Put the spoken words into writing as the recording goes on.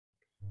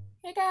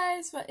Hey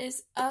guys, what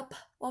is up?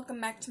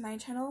 Welcome back to my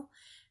channel.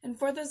 And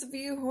for those of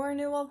you who are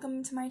new,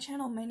 welcome to my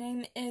channel. My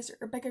name is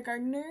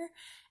Gardiner,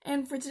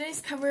 and for today's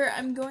cover,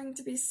 I'm going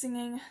to be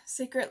singing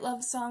Secret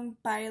Love Song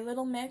by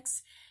Little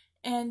Mix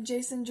and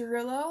Jason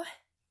Derulo,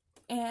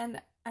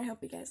 and I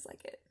hope you guys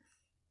like it.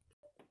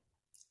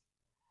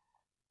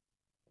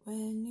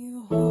 When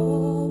you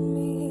hold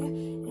me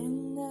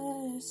in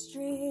the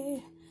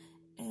street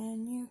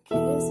and you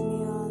kiss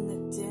me on the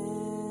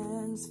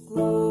dance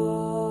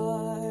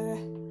floor,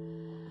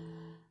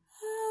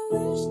 I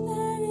wish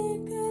that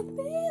it could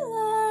be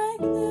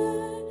like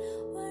that.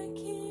 Why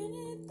can't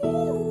it be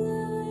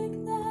like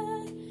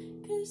that?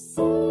 'Cause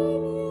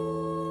I'm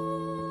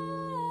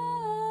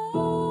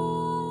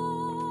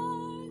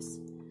yours.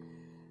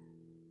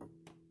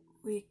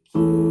 We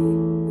keep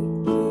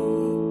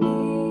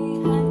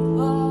behind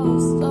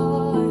closed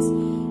doors.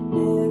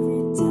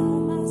 Every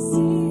time I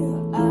see you,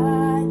 I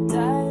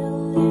die a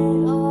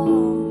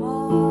little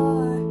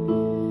more.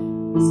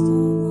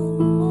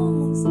 Stolen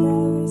moments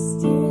that we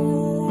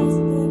steal as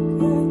the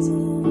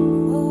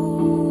curtain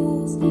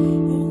falls.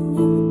 It'll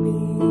never be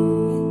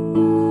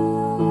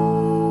enough.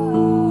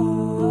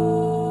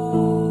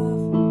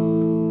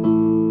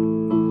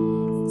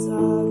 It's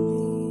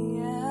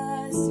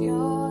obvious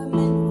you're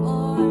meant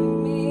for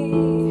me.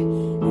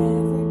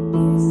 Every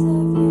piece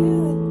of you,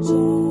 it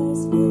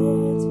just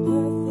fits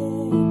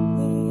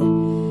perfectly.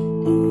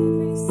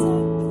 Every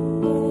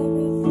second,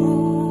 every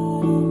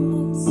thought, and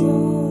it's so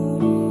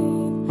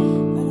deep,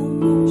 but I'll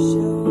never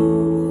show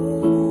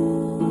it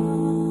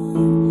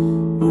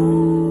on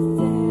my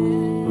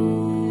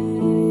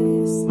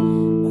face.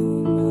 But we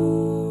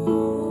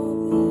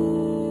know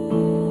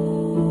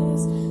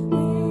this.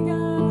 We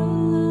got a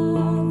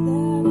love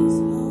that is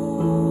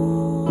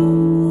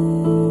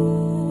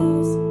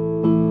homeless.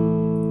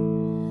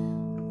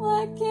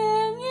 Why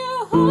can't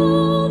you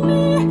hold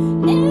me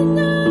in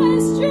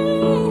the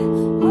street?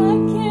 Why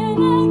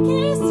can't I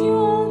kiss you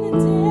on the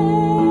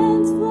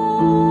dance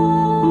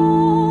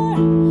floor?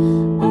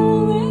 I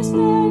wish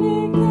that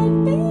it could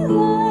be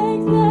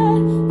like that.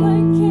 Why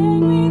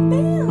can't we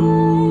be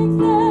like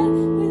that?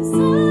 'Cause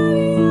I'm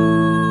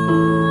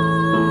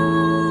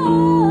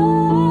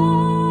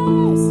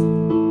yours.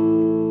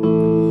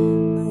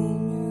 When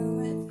you're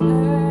with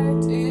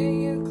her, do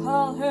you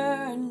call her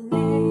a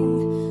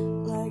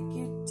name like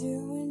you do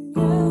when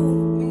you're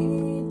with me?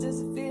 Does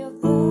it feel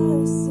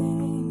the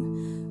same?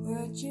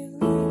 Would you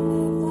leave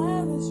if I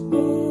was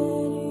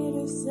ready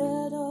to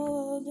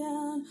settle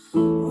down?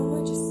 Or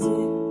would you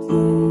sit,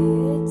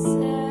 play it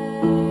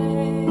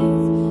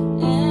safe,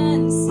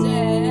 and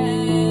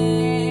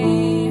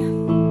stay?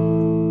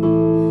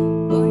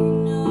 Oh, you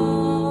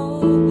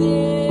know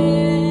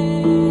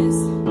this.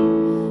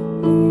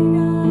 We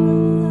got a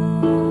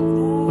love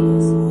that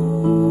is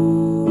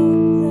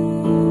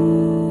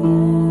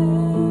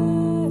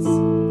hopeless.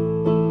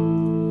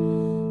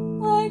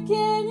 Why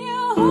can't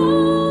you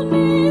hold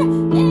me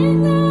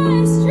in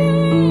the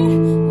street?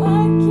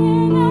 Why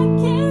can't I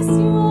kiss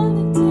you on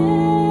the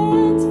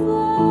dance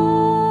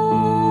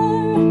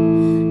floor?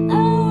 I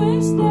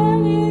wish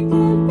that it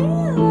could be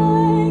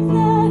like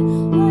that.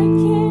 Why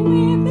can't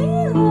we be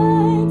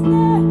like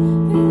that?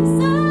 'Cause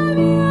I'm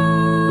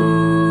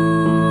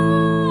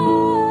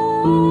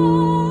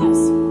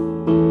yours.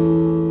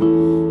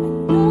 And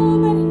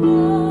nobody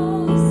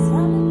knows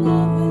I'm in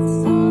love with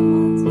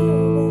someone's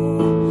baby.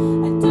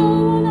 I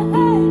don't wanna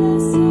hide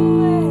us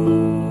away.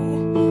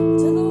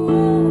 Tell the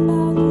world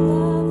about the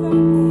love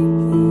we're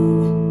making.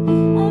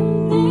 I'm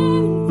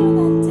living for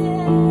that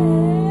day.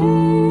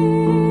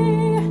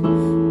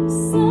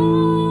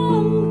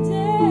 Someday.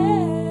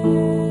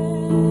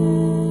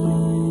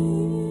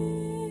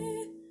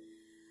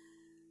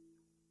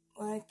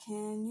 Why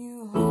can't you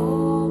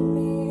hold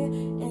me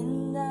in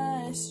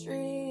the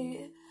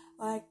street?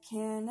 Why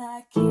can't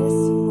I kiss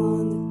you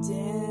on the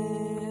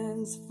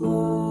dance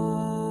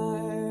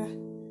floor?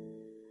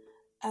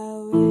 I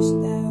wish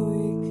that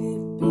we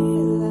could be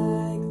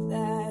like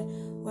that.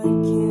 Why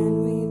can't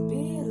we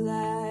be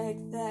like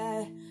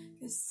that?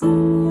 'Cause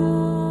I'm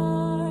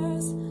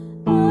yours.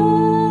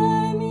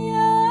 I'm yours.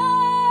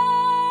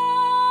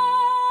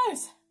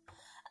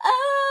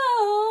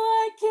 Oh,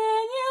 why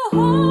can't you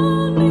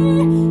hold me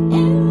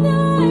in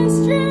the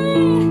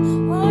street?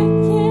 Why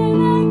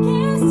can't I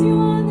kiss you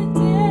on the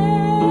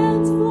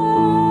dance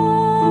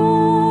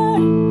floor?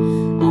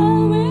 I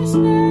wish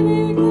that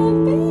it could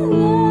be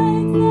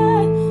like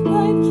that.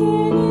 Why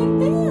can't it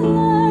be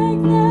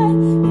like that?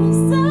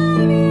 'Cause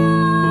I'm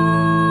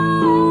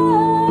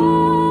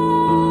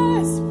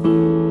yours.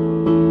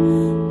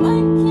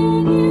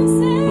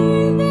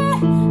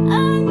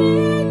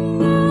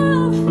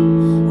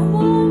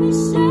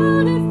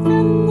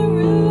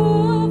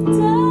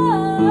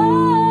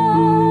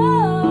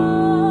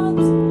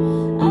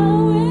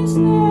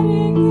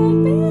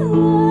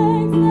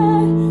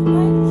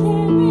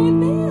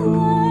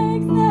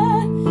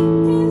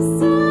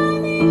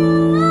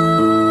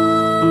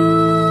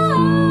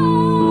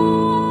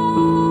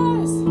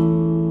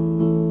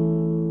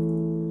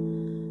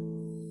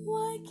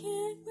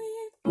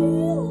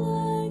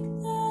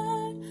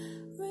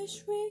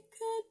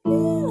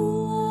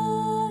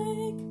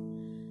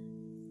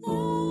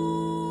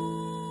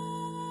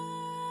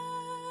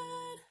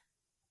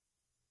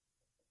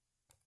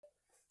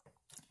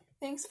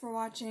 thanks for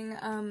watching.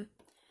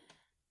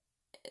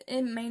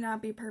 It may not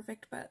be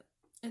perfect, but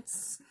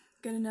it's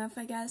good enough,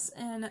 I guess,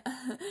 and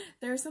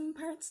there are some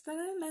parts that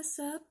I messed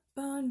up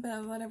on,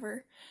 but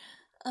whatever.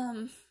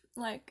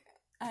 Like,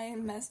 I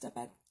messed up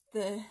at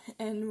the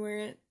end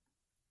where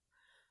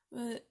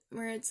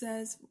it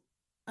says,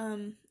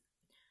 and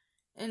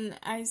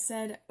I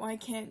said, why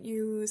can't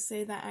you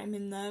say that I'm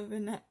in love,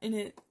 and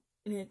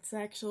it's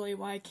actually,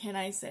 why can't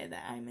I say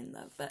that I'm in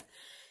love, but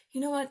you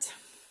know what?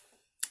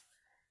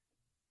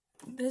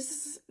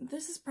 This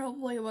is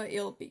probably what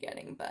you'll be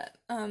getting, but,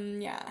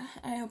 yeah,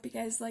 I hope you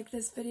guys like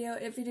this video.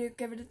 If you do,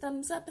 give it a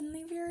thumbs up and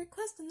leave your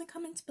request in the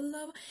comments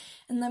below,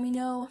 and let me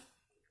know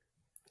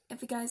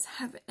if you guys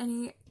have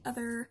any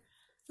other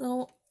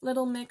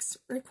little mix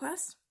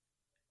requests,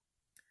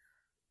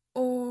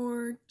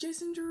 or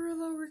Jason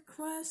Derulo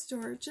request,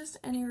 or just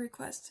any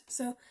request.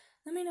 So,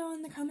 let me know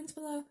in the comments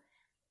below.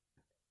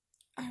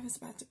 I was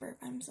about to burp,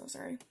 I'm so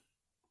sorry.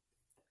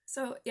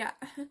 So, yeah,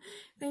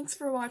 thanks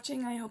for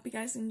watching. I hope you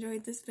guys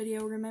enjoyed this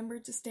video. Remember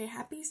to stay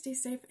happy, stay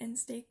safe, and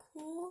stay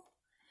cool.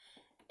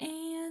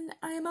 And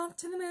I am off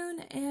to the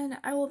moon, and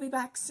I will be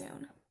back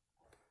soon.